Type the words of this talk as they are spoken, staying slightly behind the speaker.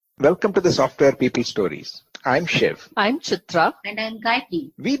Welcome to the Software People Stories. I'm Shiv. I'm Chitra. And I'm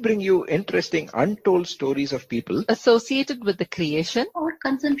Gayatri. We bring you interesting, untold stories of people Associated with the creation Or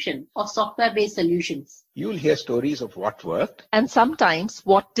consumption of software-based solutions. You'll hear stories of what worked, and sometimes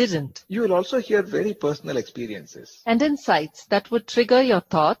what didn't, you will also hear very personal experiences. and insights that would trigger your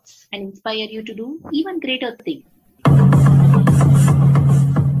thoughts And inspire you to do even greater things.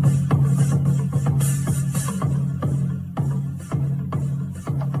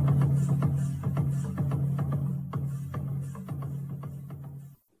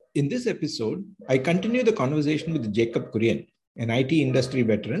 In this episode, I continue the conversation with Jacob Kurian, an IT industry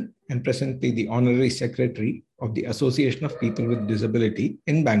veteran and presently the Honorary Secretary of the Association of People with Disability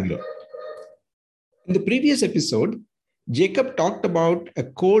in Bangalore. In the previous episode, Jacob talked about a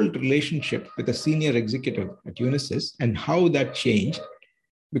cold relationship with a senior executive at Unisys and how that changed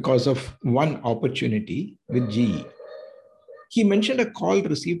because of one opportunity with GE. He mentioned a call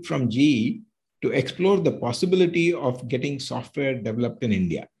received from GE to explore the possibility of getting software developed in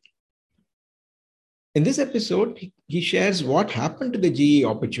India. In this episode, he shares what happened to the GE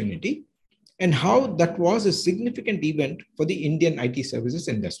opportunity and how that was a significant event for the Indian IT services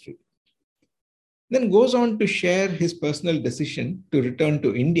industry. Then goes on to share his personal decision to return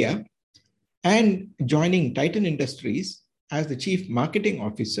to India and joining Titan Industries as the Chief Marketing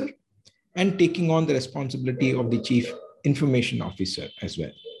Officer and taking on the responsibility of the Chief Information Officer as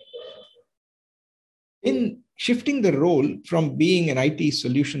well. In shifting the role from being an IT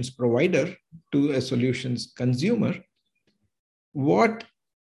solutions provider to a solutions consumer, what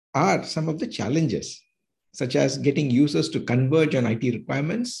are some of the challenges, such as getting users to converge on IT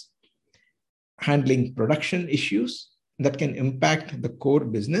requirements, handling production issues that can impact the core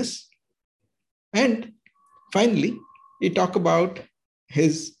business, and finally, we talk about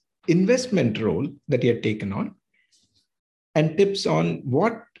his investment role that he had taken on and tips on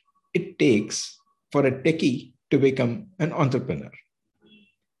what it takes for a techie to become an entrepreneur,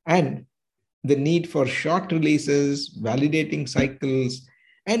 and the need for short releases, validating cycles,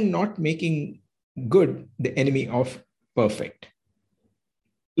 and not making good the enemy of perfect.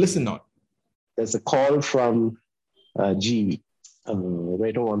 Listen on. There's a call from GE.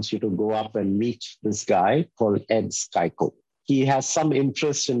 Reto wants you to go up and meet this guy called Ed Skyko. He has some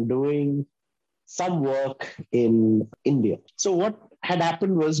interest in doing some work in India. So what had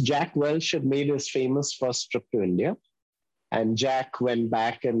happened was Jack Welch had made his famous first trip to India. And Jack went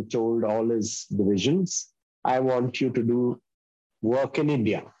back and told all his divisions, I want you to do work in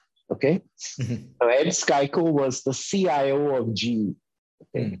India. Okay. Mm-hmm. So Ed Skyko was the CIO of GE.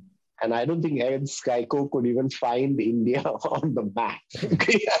 Okay. Mm-hmm. And I don't think Ed Skyko could even find India on the map.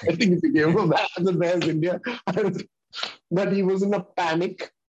 Okay. I think if he gave him a map, then there's India. But he was in a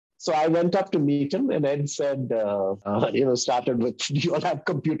panic. So I went up to meet him and Ed said, started with, do you all have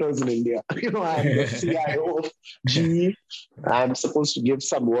computers in India? I'm the CIO of GE. I'm supposed to give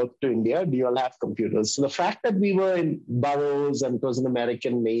some work to India. Do you all have computers? So the fact that we were in Burroughs and it was an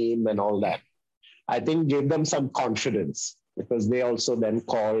American name and all that, I think gave them some confidence because they also then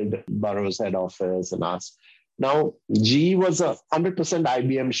called Burroughs head office and asked. Now, GE was a 100%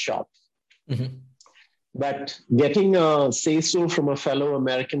 IBM shop. Mm-hmm. But getting a say-so from a fellow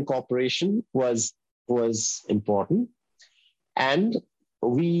American corporation was important. And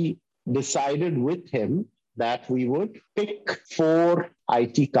we decided with him that we would pick 4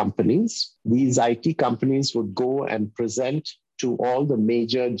 IT companies. These IT companies would go and present to all the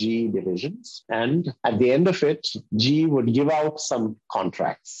major GE divisions. And at the end of it, GE would give out some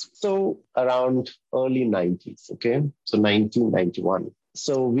contracts. So around early 90s, okay? So 1991.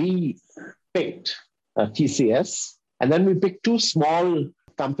 So we picked TCS. And then we picked 2 small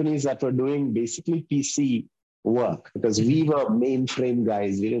companies that were doing basically PC work because we were mainframe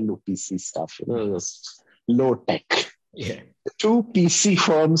guys. We didn't do PC stuff. It was low tech. Yeah. The 2 PC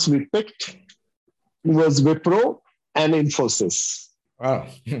firms we picked was Wipro and Infosys. Wow.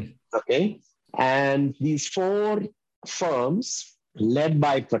 Okay. And these 4 firms led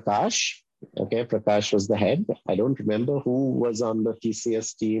by Prakash. Okay, Prakash was the head. I don't remember who was on the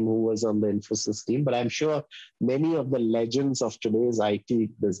TCS team, who was on the Infosys team, but I'm sure many of the legends of today's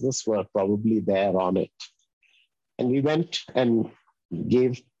IT business were probably there on it. And we went and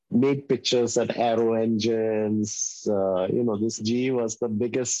made pictures at Aero Engines. This GE was the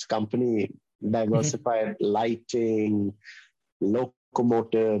biggest company, diversified lighting,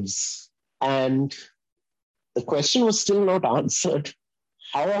 locomotives. And the question was still not answered.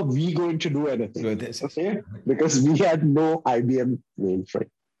 How are we going to do anything with this? Okay? Because we had no IBM mainframe.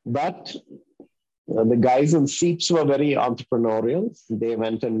 But The guys in seats were very entrepreneurial. They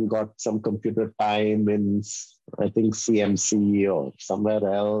went and got some computer time in, I think, CMC or somewhere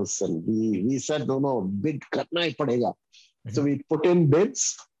else. And we said, no, bid karna hi padega. So we put in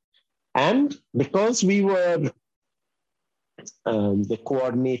bids. And because we were the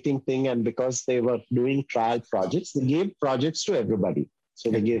coordinating thing, and because they were doing trial projects, they gave projects to everybody. So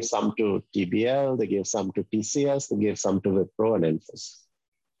they gave some to TBL, they gave some to TCS, they gave some to Wipro and Infosys.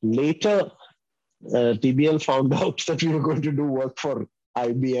 Later, TBL found out that we were going to do work for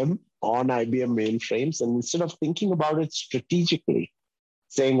IBM on IBM mainframes. And instead of thinking about it strategically,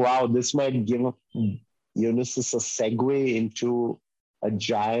 saying, wow, this might give Unisys a segue into a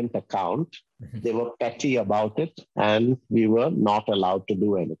giant account, they were petty about it, and we were not allowed to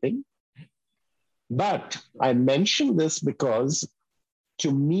do anything. But I mention this because,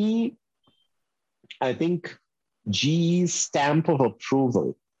 to me, I think GE's stamp of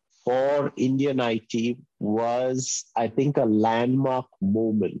approval for Indian IT was, I think, a landmark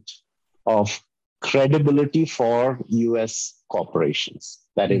moment of credibility for US corporations.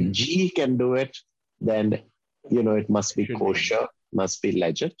 That if GE can do it, then, it must be kosher, must be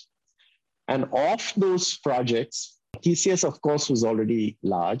legit. And of those projects, TCS, of course, was already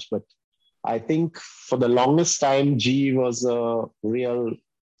large, but I think for the longest time, GE was a real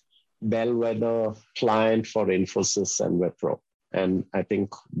bellwether client for Infosys and Wipro. And I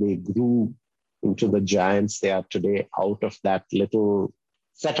think they grew into the giants they are today out of that little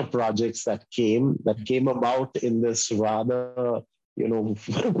set of projects that came about in this rather,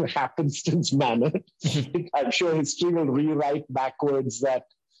 happenstance manner. I'm sure history will rewrite backwards that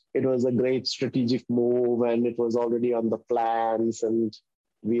it was a great strategic move and it was already on the plans and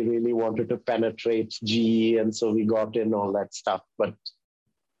we really wanted to penetrate GE. And so we got in all that stuff. But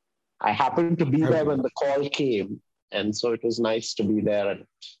I happened to be there when the call came. And so it was nice to be there at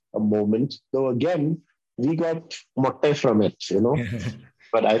a moment. Though again, we got motte from it,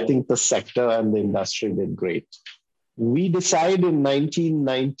 But I think the sector and the industry did great. We decided in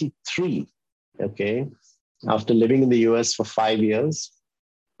 1993, after living in the US for 5 years,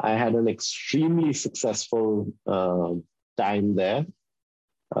 I had an extremely successful time there.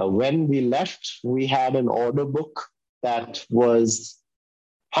 When we left, we had an order book that was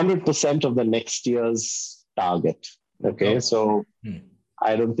 100% of the next year's target. So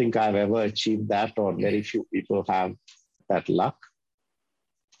I don't think I've ever achieved that, or very few people have that luck.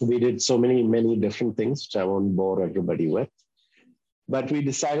 We did so many different things, which I won't bore everybody with. But we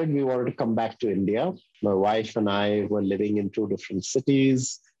decided we wanted to come back to India. My wife and I were living in 2 different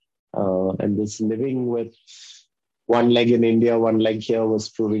cities. And this living with one leg in India, one leg here was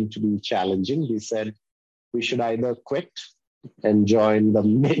proving to be challenging. We said we should either quit and join the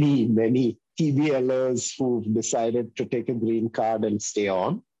many TBLers who've decided to take a green card and stay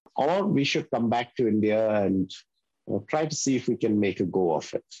on, or we should come back to India and try to see if we can make a go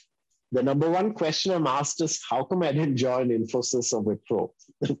of it. The number one question I'm asked is, how come I didn't join Infosys or Wipro,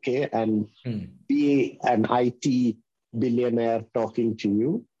 and be an IT billionaire talking to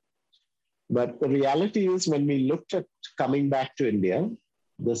you? But the reality is, when we looked at coming back to India,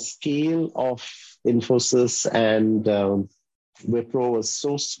 the scale of Infosys and Wipro was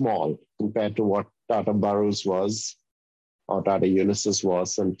so small compared to what Tata Burroughs was, or Tata Unisys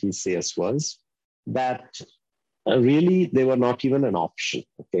was, and TCS was, that really they were not even an option.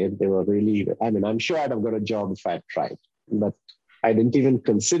 They were really, I'm sure I'd have got a job if I had tried, but I didn't even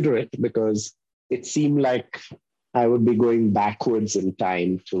consider it because it seemed like I would be going backwards in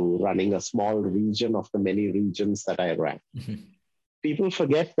time to running a small region of the many regions that I ran. People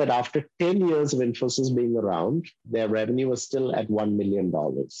forget that after 10 years of Infosys being around, their revenue was still at $1 million.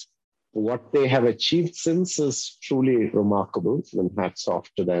 What they have achieved since is truly remarkable, and hats off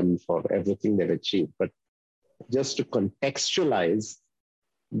to them for everything they've achieved. But just to contextualize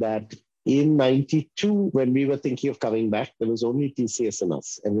that, in 92, when we were thinking of coming back, there was only TCS and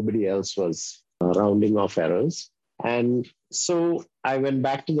us. Everybody else was rounding off errors. And so I went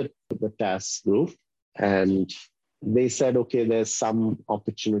back to the task group, and they said, okay, there's some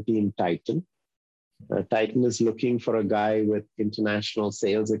opportunity in Titan. Titan is looking for a guy with international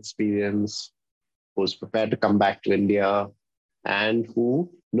sales experience, who's prepared to come back to India, and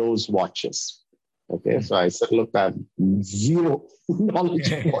who knows watches. So I said, look, I have zero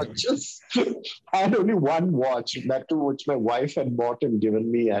knowledge of watches. I had only one watch, that too, which my wife had bought and given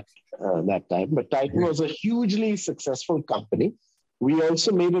me at that time. But Titan was a hugely successful company. We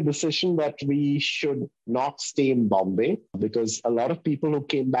also made a decision that we should not stay in Bombay, because a lot of people who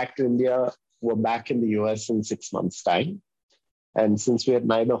came back to India were back in the US in 6 months' time. And since we had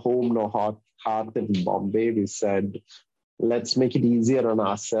neither home nor heart in Bombay, we said, let's make it easier on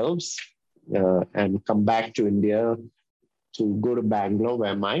ourselves. and come back to India to go to Bangalore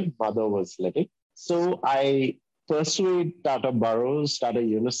where my mother was living. So I persuade Tata Burroughs, Tata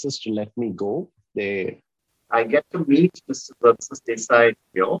Unisys to let me go. I get to meet Mr. Xerxes Desai in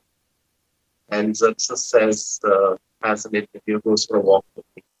New York, and Xerxes says, as an interview, goes for a walk with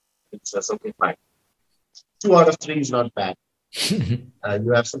me. He says, okay, fine. 2 out of 3 is not bad.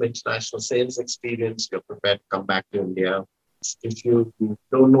 You have some international sales experience. You're prepared to come back to India. If you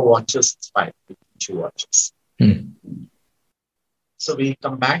don't know watches, it's fine. We teach you watches. So we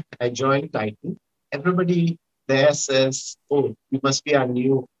come back. I join Titan. Everybody there says, oh, you must be our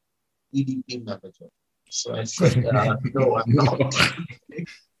new EDP manager. So I said, no, I'm not.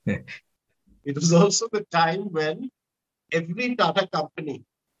 It was also the time when every Tata company,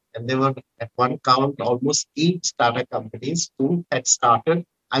 and there were at one count almost 8 Tata companies who had started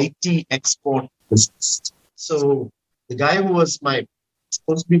IT export business. So the guy who was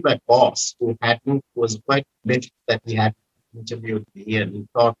supposed to be my boss, was quite lit that he had interviewed me, and he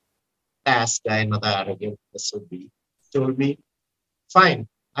thought, task guy, another arrogant SOB, told me, fine,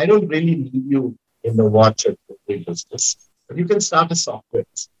 I don't really need you in the watch and jewelry business, but you can start a software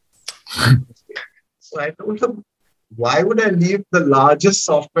business. So I told him, why would I leave the largest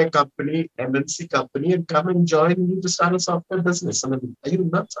software company, MNC company, and come and join you to start a software business? I mean, are you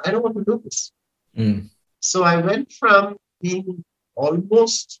nuts? I don't want to do this. So I went from being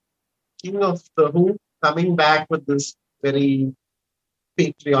almost king of the hoop, coming back with this very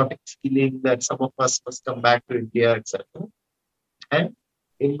patriotic feeling that some of us must come back to India, etc. And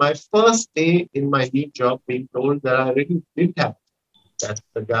in my first day in my new job, being told that I really didn't have that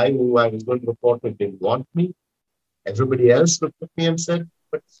the guy who I was going to report to didn't want me. Everybody else looked at me and said,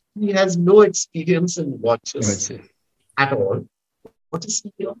 but he has no experience in watches at all. What is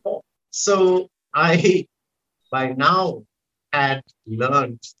he here for? So I, by now, had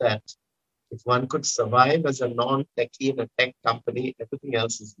learned that if one could survive as a non-techie in a tech company, everything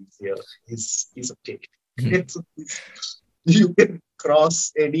else is easier. He's okay. You can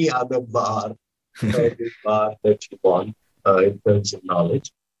cross any other bar, any bar that you want in terms of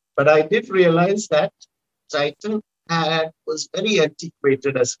knowledge. But I did realize that Titan was very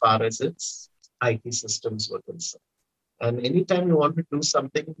antiquated as far as its IT systems were concerned. And anytime you want to do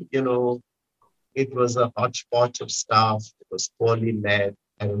something, it was a hodgepodge of stuff. It was poorly led.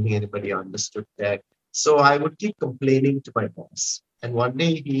 I don't think anybody understood that. So I would keep complaining to my boss. And one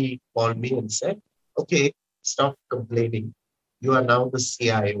day he called me and said, okay, stop complaining. You are now the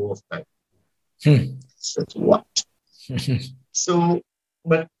CIO of Titan. I said, what? So,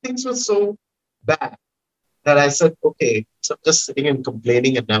 but things were so bad that I said, okay, so just sitting and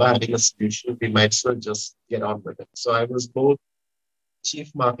complaining and never having a solution, we might as well just get on with it. So I was both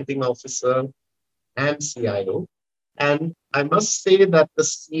chief marketing officer and CIO. And I must say that the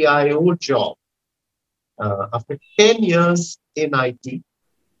CIO job, after 10 years in IT,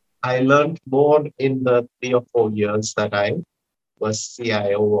 I learned more in the 3 or 4 years that I was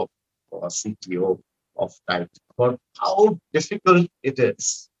CIO or CTO of Titan, about how difficult it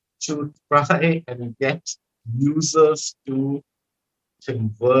is to try and get users to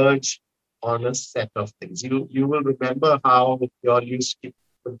converge on a set of things. You will remember how you all used to keep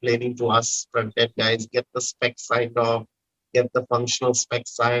complaining to us front-end guys, get the spec signed off, get the functional spec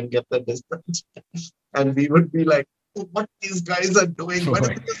signed, get the distance. And we would be like, oh, what these guys are doing, why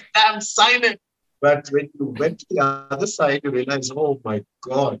don't they just damn sign it? But when you went to the other side, you realize, oh my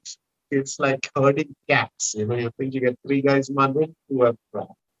God, it's like herding cats. You think you get 3 guys in 1 room, 2 have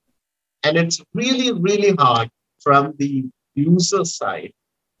problem. And it's really, really hard from the user side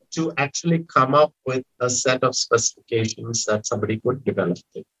to actually come up with a set of specifications that somebody could develop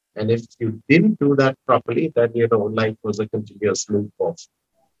it. And if you didn't do that properly, then life was a continuous loop of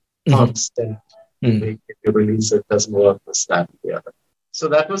constant. If you release it, doesn't work, this, that, and the other. So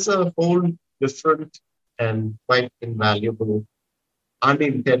that was a whole different and quite invaluable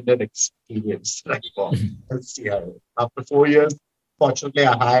unintended experience for CIO. After 4 years, fortunately,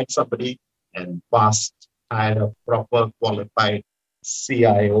 I hired somebody and hired a proper qualified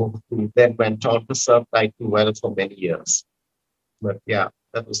CIO who then went on to serve Titan well for many years. But yeah,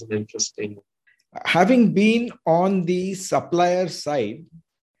 that was an interesting. Having been on the supplier side,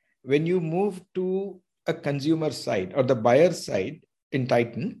 when you move to a consumer side or the buyer side in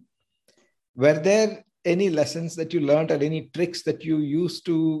Titan, were there any lessons that you learned or any tricks that you used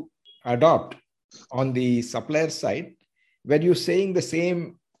to adopt on the supplier side? Were you saying the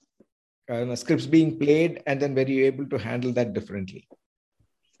same scripts being played, and then were you able to handle that differently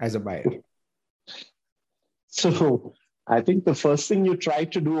as a buyer? So I think the first thing you try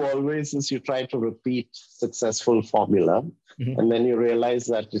to do always is you try to repeat successful formula. And then you realize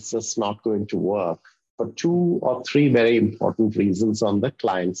that it's just not going to work for 2 or 3 very important reasons on the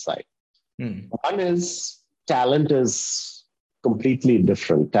client side. One is talent is completely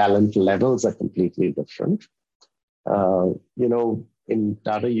different. Talent levels are completely different. In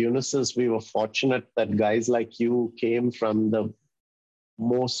Tata Unisys, we were fortunate that guys like you came from the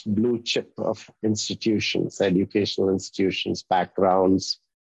most blue chip of institutions, educational institutions, backgrounds,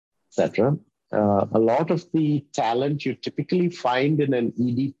 etc. A lot of the talent you typically find in an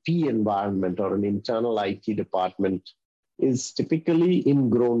EDP environment or an internal IT department is typically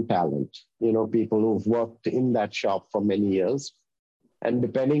ingrown talent, people who've worked in that shop for many years. And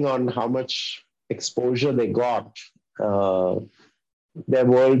depending on how much exposure they got, their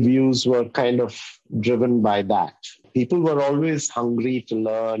worldviews were kind of driven by that. People were always hungry to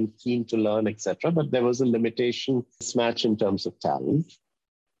learn, keen to learn, etc. But there was a limitation mismatch in terms of talent.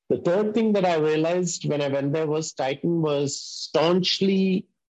 The third thing that I realized when I went there was Titan was staunchly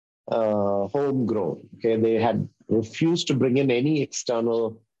homegrown. Okay, they had refused to bring in any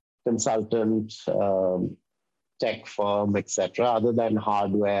external consultant, tech firm, etc., other than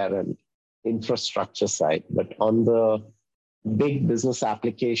hardware and infrastructure side. But on the big business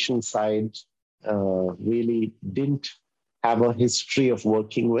application side, really didn't have a history of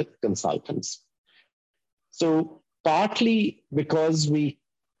working with consultants. So partly because we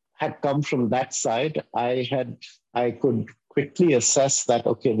had come from that side, I could quickly assess that,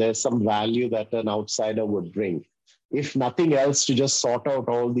 okay, there's some value that an outsider would bring. If nothing else, to just sort out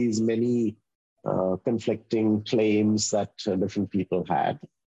all these many conflicting claims that different people had.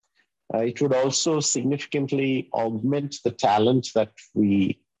 It would also significantly augment the talent that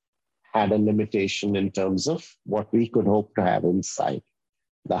we had a limitation in terms of what we could hope to have inside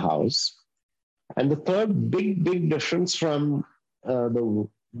the house. And the third big difference from the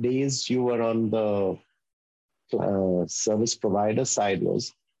days you were on the service provider side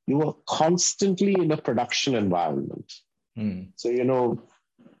was you were constantly in a production environment. So,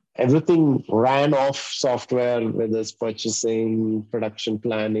 everything ran off software, whether it's purchasing, production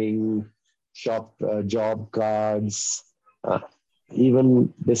planning, job cards,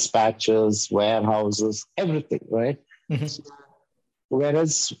 even dispatches, warehouses, everything, right? So,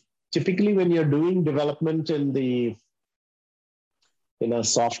 whereas typically when you're doing development in a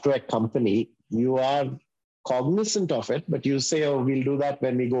software company, you are cognizant of it, but you say, oh, we'll do that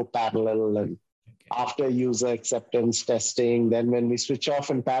when we go parallel and after user acceptance testing. Then when we switch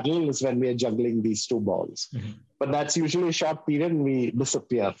off in parallel is when we are juggling these 2 balls. But that's usually a short period and we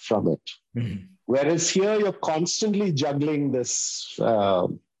disappear from it. Whereas here you're constantly juggling this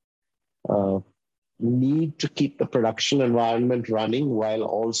need to keep the production environment running while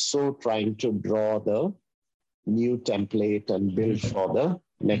also trying to draw the new template and build for the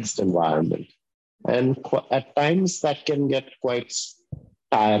next environment. And at times that can get quite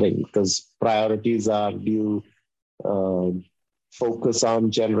tiring because priorities are, do you focus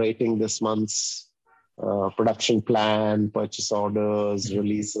on generating this month's production plan, purchase orders,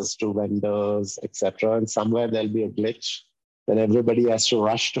 releases to vendors, etc. And somewhere there'll be a glitch. Then everybody has to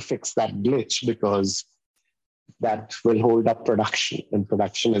rush to fix that glitch because that will hold up production. And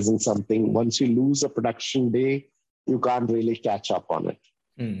production isn't something, once you lose a production day, you can't really catch up on it.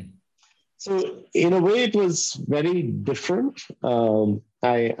 So in a way, it was very different. I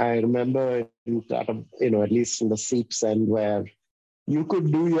remember, at least in the SEEP's end, where you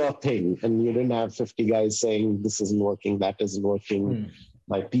could do your thing and you didn't have 50 guys saying, this isn't working, that isn't working,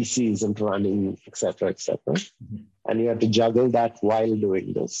 my PC isn't running, etc., etc. And you had to juggle that while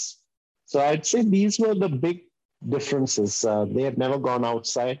doing this. So I'd say these were the big differences. They had never gone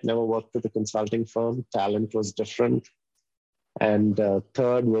outside, never worked with a consulting firm. Talent was different. And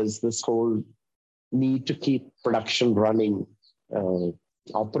third was this whole need to keep production running,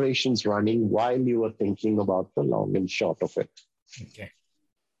 operations running while you were thinking about the long and short of it. Okay.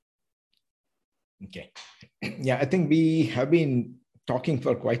 Yeah, I think we have been talking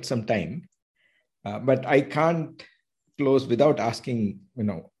for quite some time, but I can't close without asking,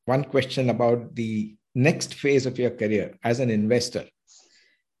 one question about the next phase of your career as an investor.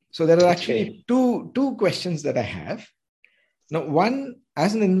 So there are actually two questions that I have. Now, one,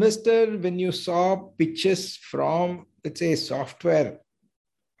 as an investor, when you saw pitches from, let's say, software,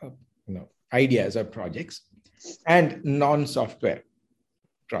 ideas or projects and non-software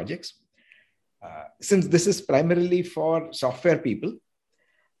projects, since this is primarily for software people,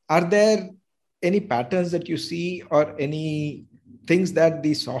 are there any patterns that you see or any things that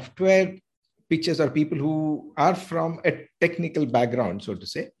the software pitches or people who are from a technical background, so to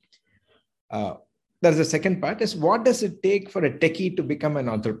say, there's a second part is, what does it take for a techie to become an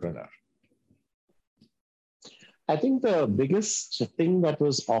entrepreneur? I think the biggest thing that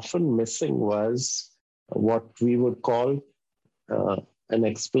was often missing was what we would call uh, an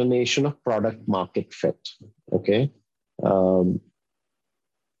explanation of product market fit. Okay. Um,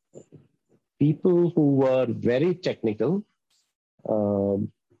 People who were very technical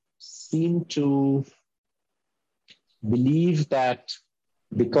seem to believe that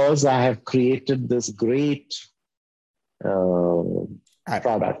because I have created this great uh,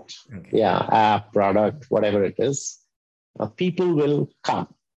 product, app, product, whatever it is, people will come.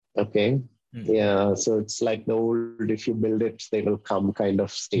 Okay. Yeah. So it's like the old, if you build it, they will come kind of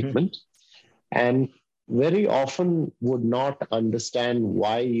statement. And very often would not understand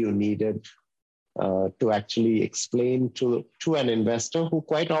why you needed to actually explain to an investor who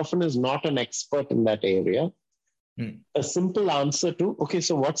quite often is not an expert in that area, a simple answer to, okay,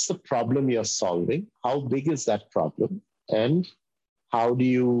 so what's the problem you're solving? How big is that problem? And how do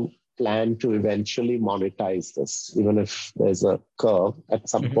you plan to eventually monetize this? Even if there's a curve at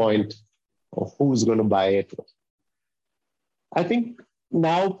some point, or who's going to buy it? I think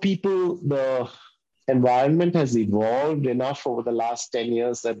now the environment has evolved enough over the last 10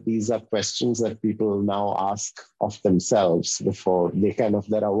 years that these are questions that people now ask of themselves before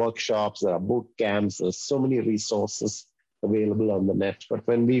there are workshops, there are boot camps, there's so many resources available on the net. But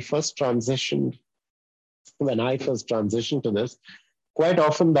when I first transitioned to this, quite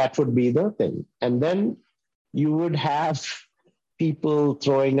often that would be the thing. And then you would have people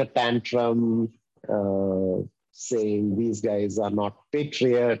throwing a tantrum, saying these guys are not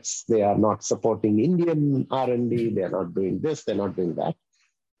patriots, they are not supporting Indian R&D, they're not doing this, they're not doing that.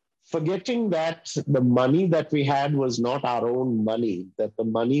 Forgetting that the money that we had was not our own money, that the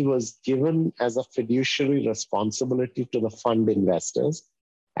money was given as a fiduciary responsibility to the fund investors,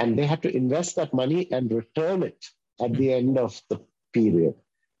 and they had to invest that money and return it at the end of the period.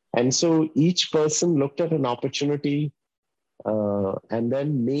 And so each person looked at an opportunity and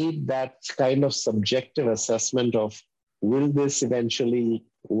then made that kind of subjective assessment of, will this eventually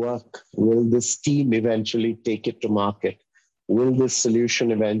work? Will this team eventually take it to market? Will this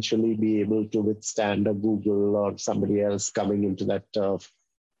solution eventually be able to withstand a Google or somebody else coming into that turf?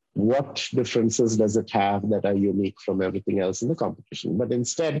 What differences does it have that are unique from everything else in the competition? But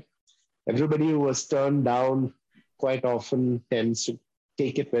instead, everybody who was turned down quite often tends to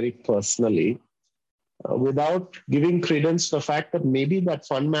take it very personally, without giving credence to the fact that maybe that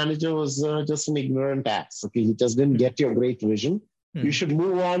fund manager was just an ignorant ass. Okay, he just didn't get your great vision. You should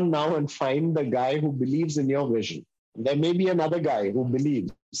move on now and find the guy who believes in your vision. There may be another guy who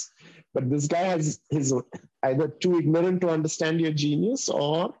believes, but this guy is either too ignorant to understand your genius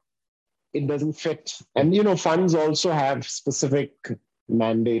or it doesn't fit. And, funds also have specific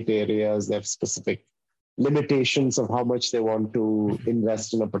mandate areas. They have specific limitations of how much they want to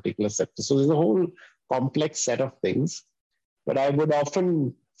invest in a particular sector. So there's a whole complex set of things. But I would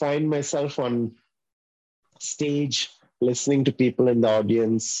often find myself on stage listening to people in the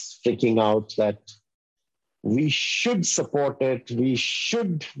audience freaking out that we should support it, we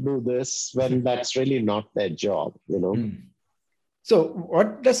should do this, when that's really not their job, So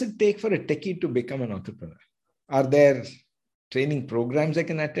what does it take for a techie to become an entrepreneur? Are there training programs I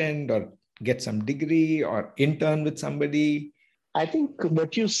can attend or get some degree or intern with somebody? I think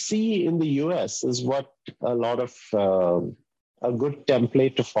what you see in the US is what a lot of a good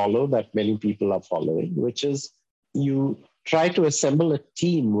template to follow that many people are following, which is you try to assemble a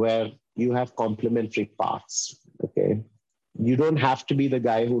team where you have complementary parts. Okay. You don't have to be the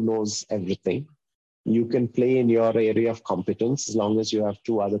guy who knows everything. You can play in your area of competence as long as you have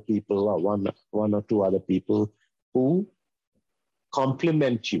two other people or one or two other people who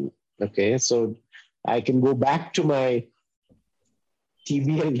complement you. Okay. So I can go back to my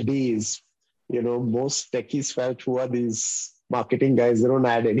TBL days. Most techies felt, who are these marketing guys? They don't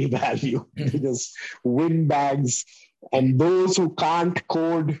add any value. They just win bags. And those who can't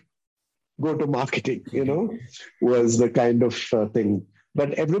code go to marketing, was the kind of thing.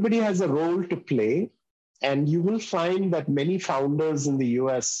 But everybody has a role to play. And you will find that many founders in the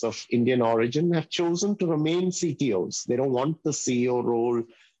US of Indian origin have chosen to remain CTOs. They don't want the CEO role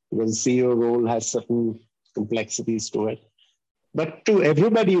because the CEO role has certain complexities to it. But to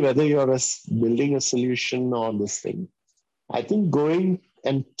everybody, whether you're building a solution or this thing, I think going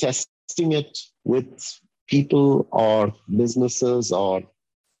and testing it with people or businesses or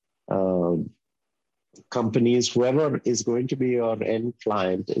companies, whoever is going to be your end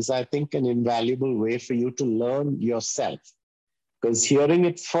client, is, I think, an invaluable way for you to learn yourself. Because hearing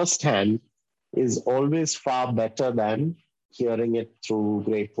it firsthand is always far better than hearing it through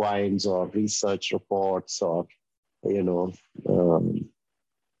grapevines or research reports or,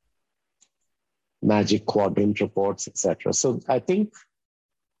 Magic Quadrant reports, etc. So I think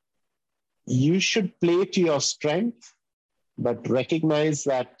you should play to your strength, but recognize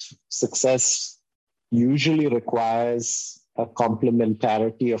that success usually requires a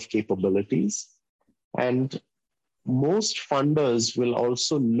complementarity of capabilities. And most funders will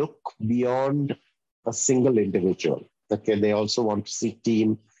also look beyond a single individual. Okay, they also want to see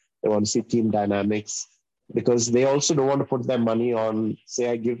team, they want to see team dynamics, because they also don't want to put their money on, say,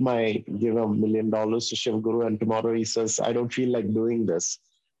 I give $1 million to Shiv Guru, and tomorrow he says, I don't feel like doing this.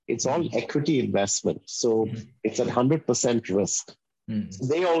 It's all equity investment. So it's at 100% risk.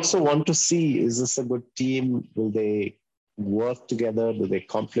 They also want to see, is this a good team? Will they work together? Do they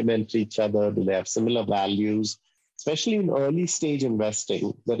complement each other? Do they have similar values? Especially in early stage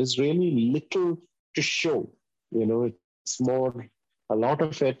investing, there is really little to show. It's more, a lot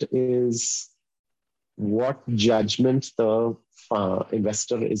of it is what judgment the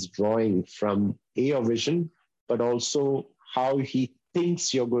investor is drawing from your vision, but also how he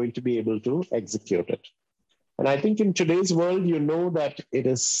thinks you're going to be able to execute it. And I think in today's world, that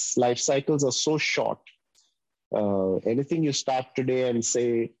life cycles are so short. Anything you start today and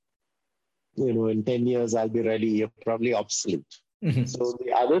say, in 10 years, I'll be ready, you're probably obsolete. Mm-hmm. So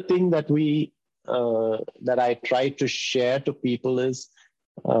the other thing that that I try to share to people is,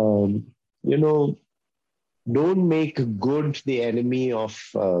 don't make good the enemy of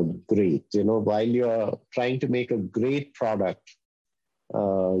great. While you're trying to make a great product,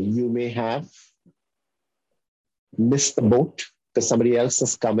 you may have missed the boat because somebody else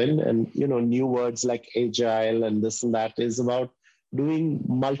has come in, and new words like agile and this and that is about doing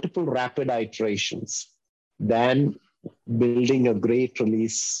multiple rapid iterations than building a great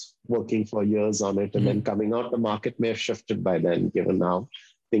release, working for years on it, and then coming out. The market may have shifted by then, given how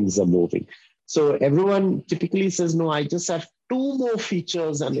things are moving. So everyone typically says, no, I just have 2 more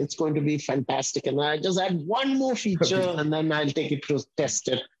features and it's going to be fantastic. And I just add 1 more feature and then I'll take it to test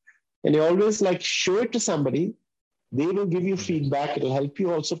it. And you always show it to somebody. They will give you feedback. It'll help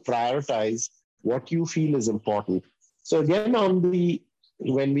you also prioritize what you feel is important. So again,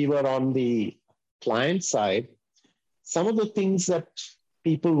 when we were on the client side, some of the things that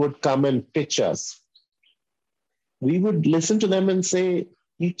people would come and pitch us, we would listen to them and say,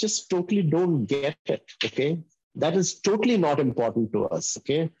 you just totally don't get it, okay? That is totally not important to us,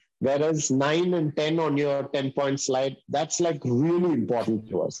 okay? Whereas 9 and 10 on your 10-point slide, that's really important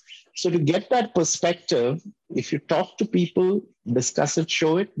to us. So to get that perspective, if you talk to people, discuss it,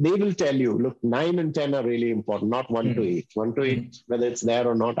 show it, they will tell you, look, 9 and 10 are really important, not 1 to 8. 1 to 8, whether it's there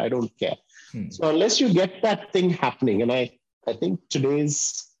or not, I don't care. So unless you get that thing happening, and I think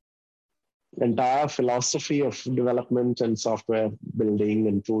today's entire philosophy of development and software building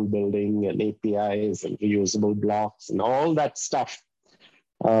and tool building and APIs and reusable blocks and all that stuff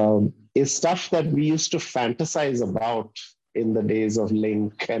is stuff that we used to fantasize about in the days of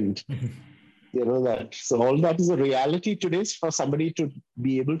Link and that. So all that is a reality today for somebody to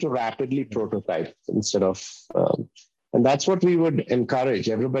be able to rapidly prototype instead of, and that's what we would encourage.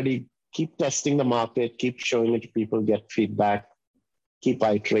 Everybody keep testing the market, keep showing it to people, get feedback, keep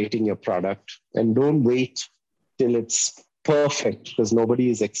iterating your product, and don't wait till it's perfect because nobody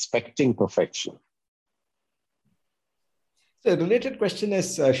is expecting perfection. So a related question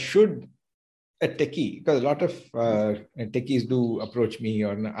is, should a techie, because a lot of techies do approach me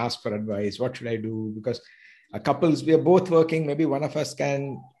or ask for advice, what should I do? Because couples, we are both working, maybe one of us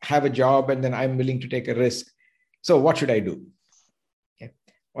can have a job and then I'm willing to take a risk. So what should I do?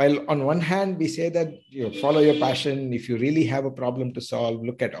 While on one hand, we say that follow your passion. If you really have a problem to solve,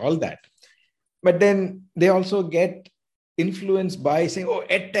 look at all that. But then they also get influenced by saying, oh,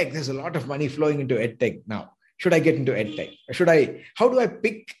 EdTech, there's a lot of money flowing into EdTech now. Should I get into EdTech? How do I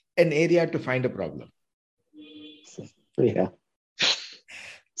pick an area to find a problem? Yeah.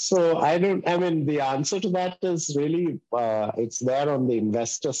 So the answer to that is really, it's there on the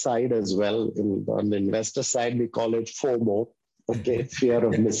investor side as well. On the investor side, we call it FOMO. Okay, fear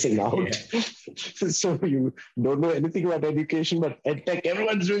of missing out. Yeah. So you don't know anything about education, but EdTech,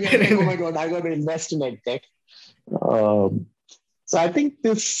 everyone's doing EdTech. Oh my God, I got to invest in EdTech. So I think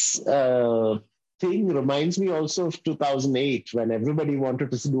this thing reminds me also of 2008 when everybody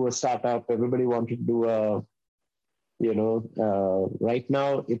wanted to do a startup. Everybody wanted to do right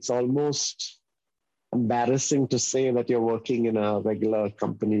now it's almost embarrassing to say that you're working in a regular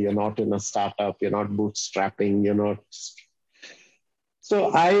company. You're not in a startup. You're not bootstrapping. You're not.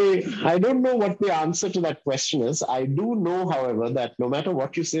 So I don't know what the answer to that question is. I do know, however, that no matter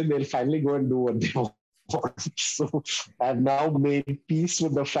what you say, they'll finally go and do what they want. So I've now made peace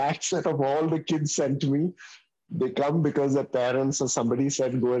with the fact that of all the kids sent me, They come because their parents or somebody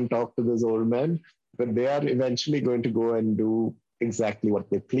said, go and talk to this old man, but they are eventually going to go and do exactly what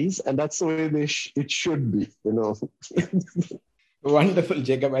they please. And that's the way it should be, Wonderful,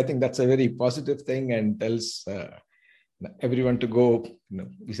 Jacob. I think that's a very positive thing and tells everyone to go,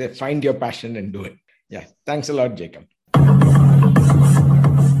 we say, find your passion and do it. Yeah. Thanks a lot, Jacob.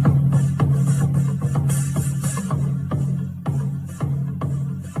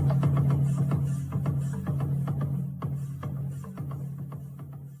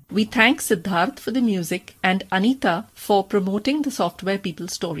 We thank Siddharth for the music and Anita for promoting the Software People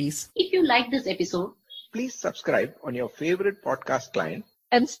stories. If you like this episode, Please subscribe on your favorite podcast client.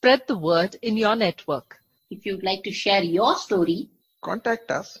 And spread the word in your network. if you'd like to share your story, Contact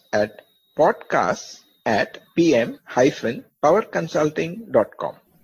us at podcasts@pm-powerconsulting.com.